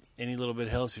if any little bit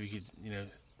helps, if you could,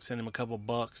 send him a couple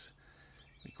bucks,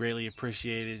 we greatly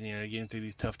appreciate it. Getting through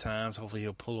these tough times. Hopefully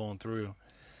he'll pull on through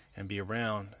and be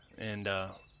around. And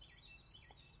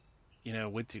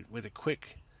with a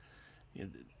quick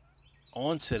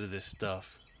onset of this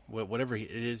stuff, whatever it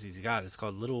is he's got, it's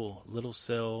called little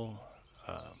cell.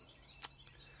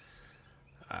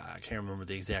 I can't remember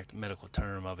the exact medical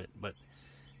term of it, but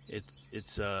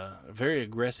it's a very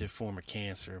aggressive form of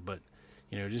cancer. But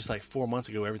just like 4 months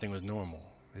ago, everything was normal.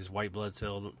 His white blood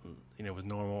cell, was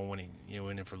normal when he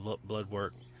went in for blood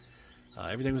work.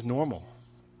 Everything was normal.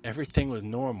 Everything was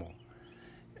normal.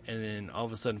 And then all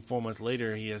of a sudden, 4 months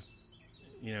later, he has,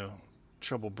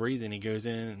 trouble breathing. He goes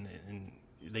in and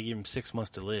they give him 6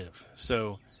 months to live.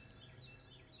 So,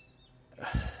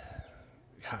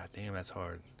 God damn, that's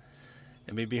hard.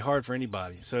 It may be hard for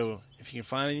anybody. So if you can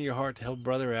find it in your heart to help a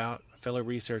brother out, a fellow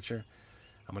researcher,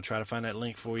 I'm going to try to find that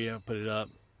link for you, put it up,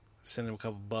 send him a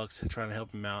couple bucks, trying to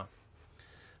help him out.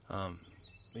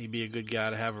 He'd be a good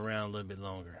guy to have around a little bit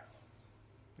longer.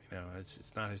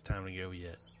 It's not his time to go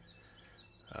yet.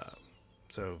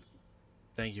 So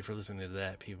thank you for listening to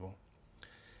that, people.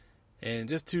 And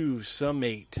just to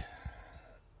summate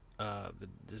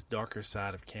this darker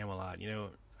side of Camelot,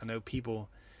 I know people,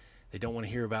 they don't want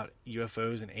to hear about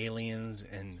UFOs and aliens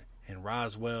and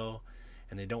Roswell,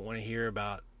 and they don't want to hear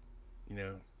about,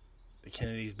 the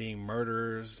Kennedys being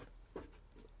murderers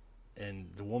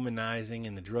and the womanizing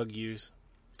and the drug use.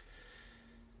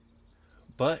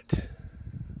 But,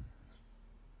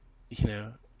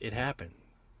 it happened.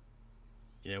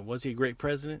 Was he a great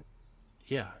president?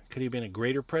 Yeah. Could he have been a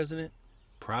greater president?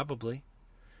 Probably.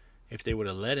 If they would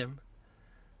have let him.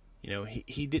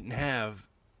 He didn't have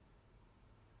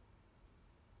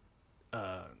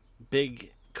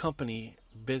big company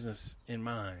business in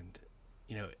mind.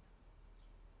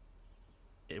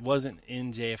 It wasn't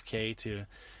in JFK to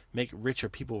make richer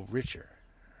people richer,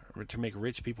 or to make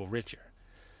rich people richer.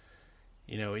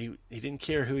 He didn't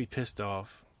care who he pissed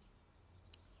off.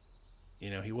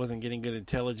 He wasn't getting good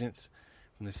intelligence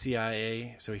from the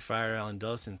CIA, so he fired Alan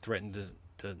Dulles and threatened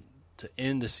to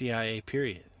end the CIA,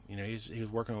 period. He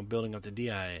was working on building up the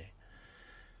DIA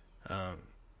and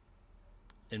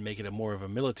make it more of a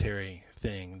military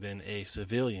thing than a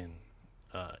civilian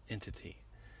entity.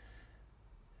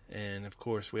 And of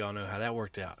course, we all know how that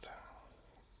worked out.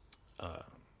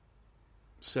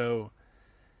 So,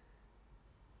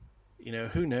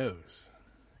 who knows?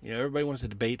 Everybody wants to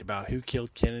debate about who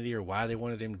killed Kennedy or why they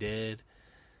wanted him dead.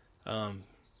 When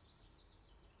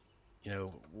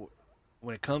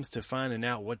it comes to finding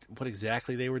out what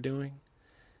exactly they were doing,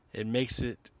 it makes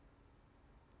it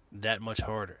that much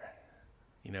harder.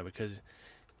 Because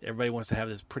everybody wants to have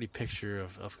this pretty picture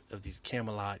of these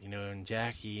Camelot, and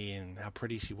Jackie and how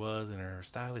pretty she was and her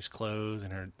stylish clothes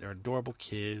and her adorable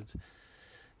kids,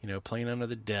 playing under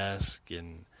the desk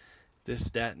and this,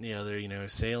 that, and the other,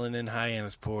 sailing in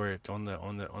Hyannisport on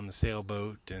the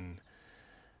sailboat and,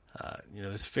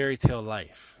 this fairy tale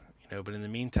life, but in the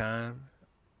meantime,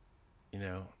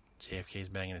 JFK's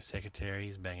banging his secretary,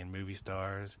 he's banging movie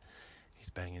stars, he's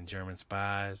banging German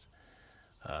spies,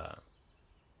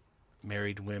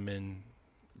 married women,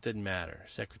 didn't matter.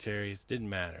 Secretaries, didn't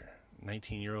matter.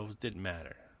 19-year-olds, didn't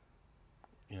matter.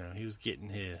 He was getting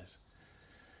his.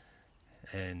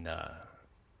 And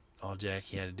all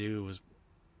Jackie had to do was,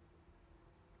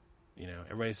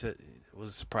 everybody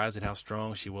was surprised at how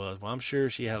strong she was. Well, I'm sure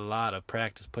she had a lot of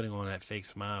practice putting on that fake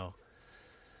smile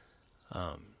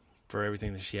for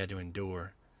everything that she had to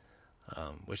endure,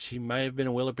 which she might have been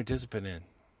a willing participant in.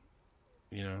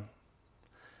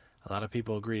 A lot of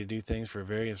people agree to do things for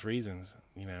various reasons,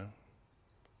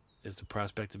 Is the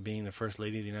prospect of being the First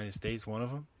Lady of the United States one of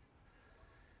them?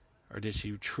 Or did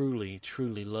she truly,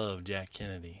 truly love Jack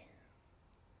Kennedy?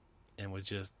 And was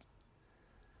just,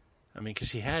 because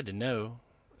she had to know.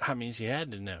 She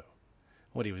had to know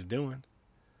what he was doing.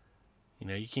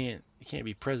 You can't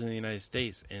be president of the United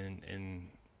States and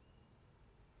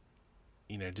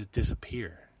just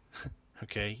disappear.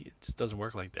 Okay? It just doesn't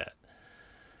work like that.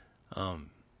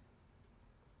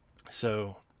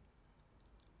 So,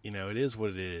 it is what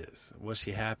it is. Was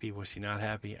she happy? Was she not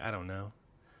happy? I don't know.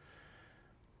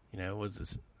 Was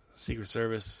the Secret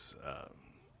Service,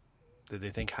 did they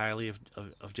think highly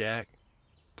of Jack?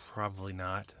 Probably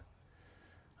not.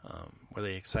 Were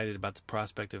they excited about the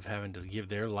prospect of having to give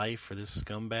their life for this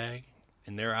scumbag?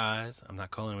 In their eyes, I'm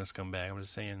not calling him a scumbag. I'm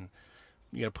just saying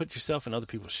you got to put yourself in other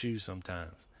people's shoes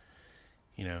sometimes.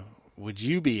 Would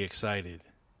you be excited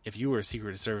if you were a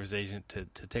Secret Service agent to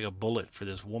take a bullet for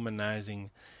this womanizing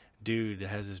dude that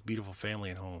has this beautiful family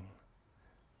at home?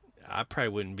 I probably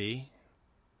wouldn't be.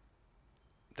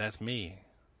 That's me.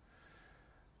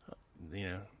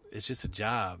 It's just a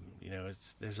job.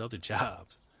 There's other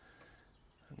jobs.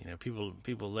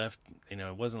 People left.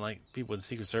 It wasn't like people in the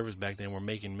Secret Service back then were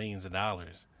making millions of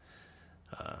dollars.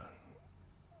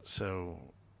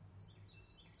 So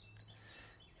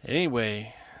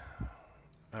anyway,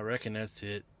 I reckon that's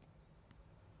it.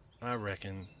 I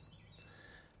reckon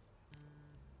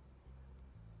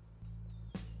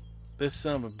this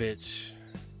son of a bitch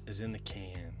is in the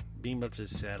can, beamed up to the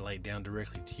satellite, down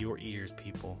directly to your ears,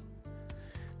 people.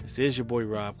 This is your boy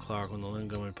Rob Clark on the Lynn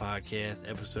Goldman Podcast,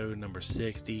 episode number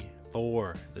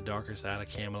 64, The Darker Side of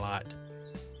Camelot.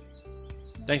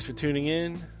 Thanks for tuning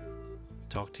in.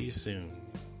 Talk to you soon.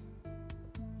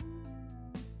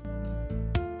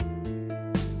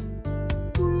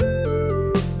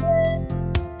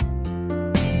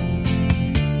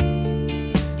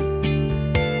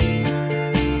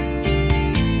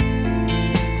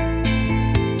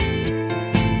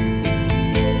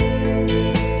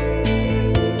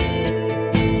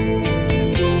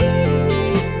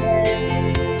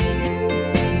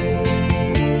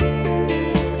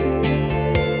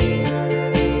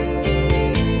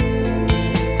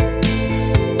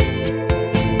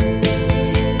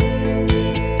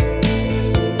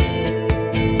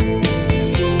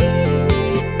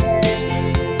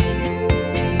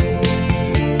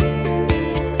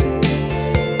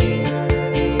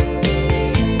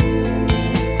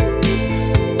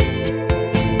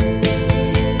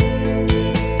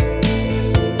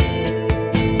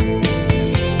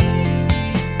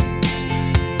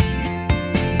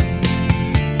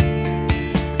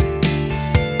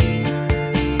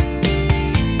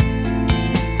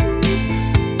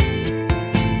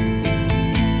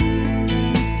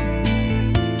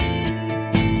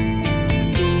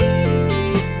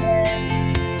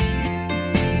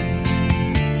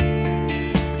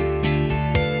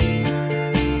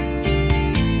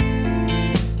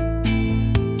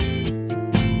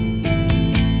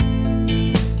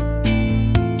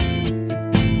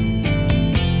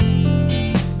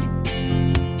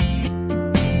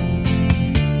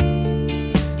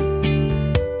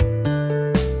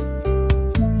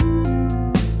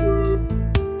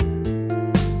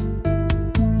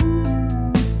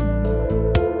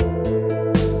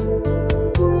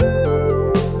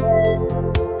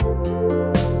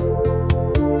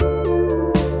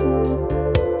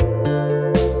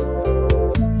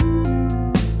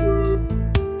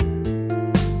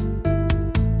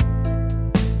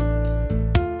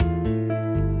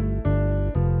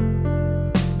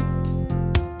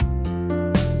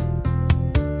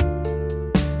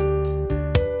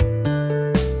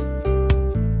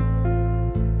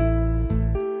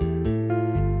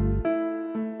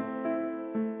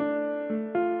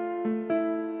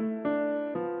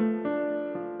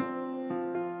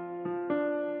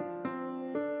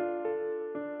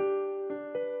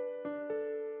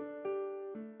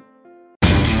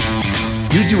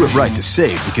 You do it right to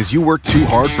save because you work too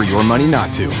hard for your money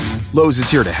not to. Lowe's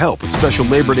is here to help with special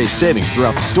Labor Day savings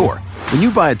throughout the store. When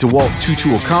you buy a DeWalt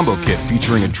 2-tool combo kit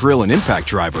featuring a drill and impact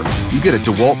driver, you get a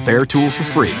DeWalt bare tool for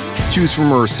free. Choose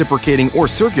from a reciprocating or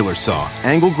circular saw,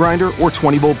 angle grinder, or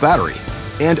 20-volt battery.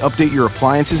 And update your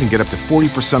appliances and get up to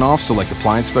 40% off select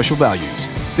appliance special values.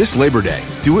 This Labor Day,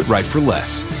 do it right for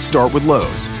less. Start with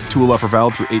Lowe's. Tool offer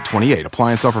valid through 8/28.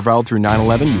 Appliance offer valid through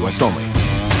 9/11 U.S. only.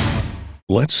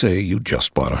 Let's say you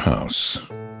just bought a house.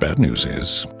 Bad news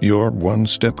is, you're one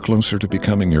step closer to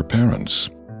becoming your parents.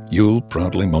 You'll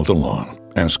proudly mow the lawn.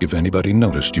 Ask if anybody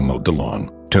noticed you mowed the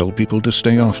lawn. Tell people to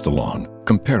stay off the lawn.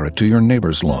 Compare it to your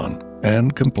neighbor's lawn.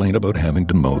 And complain about having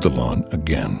to mow the lawn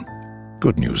again.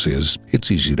 Good news is,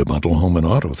 it's easy to bundle home and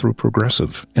auto through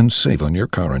Progressive and save on your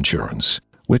car insurance,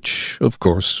 which, of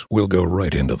course, will go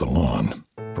right into the lawn.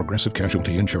 Progressive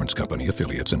Casualty Insurance Company,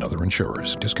 affiliates, and other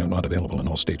insurers. Discount not available in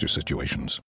all states or situations.